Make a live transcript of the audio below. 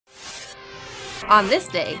On this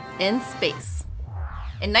day in space.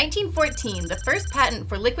 In 1914, the first patent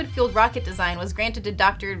for liquid-fueled rocket design was granted to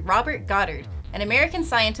Dr. Robert Goddard, an American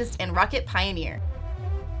scientist and rocket pioneer.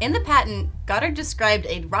 In the patent, Goddard described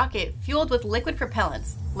a rocket fueled with liquid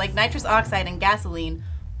propellants, like nitrous oxide and gasoline,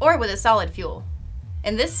 or with a solid fuel.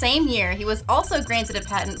 In this same year, he was also granted a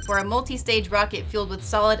patent for a multi-stage rocket fueled with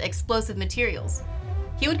solid explosive materials.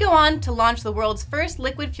 He would go on to launch the world's first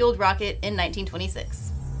liquid-fueled rocket in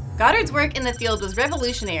 1926. Goddard's work in the field was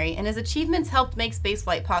revolutionary, and his achievements helped make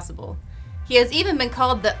spaceflight possible. He has even been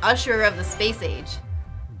called the Usherer of the space age.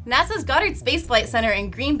 NASA's Goddard Space Flight Center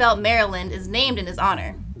in Greenbelt, Maryland is named in his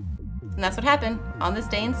honor. And that's what happened on this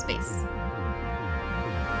day in space.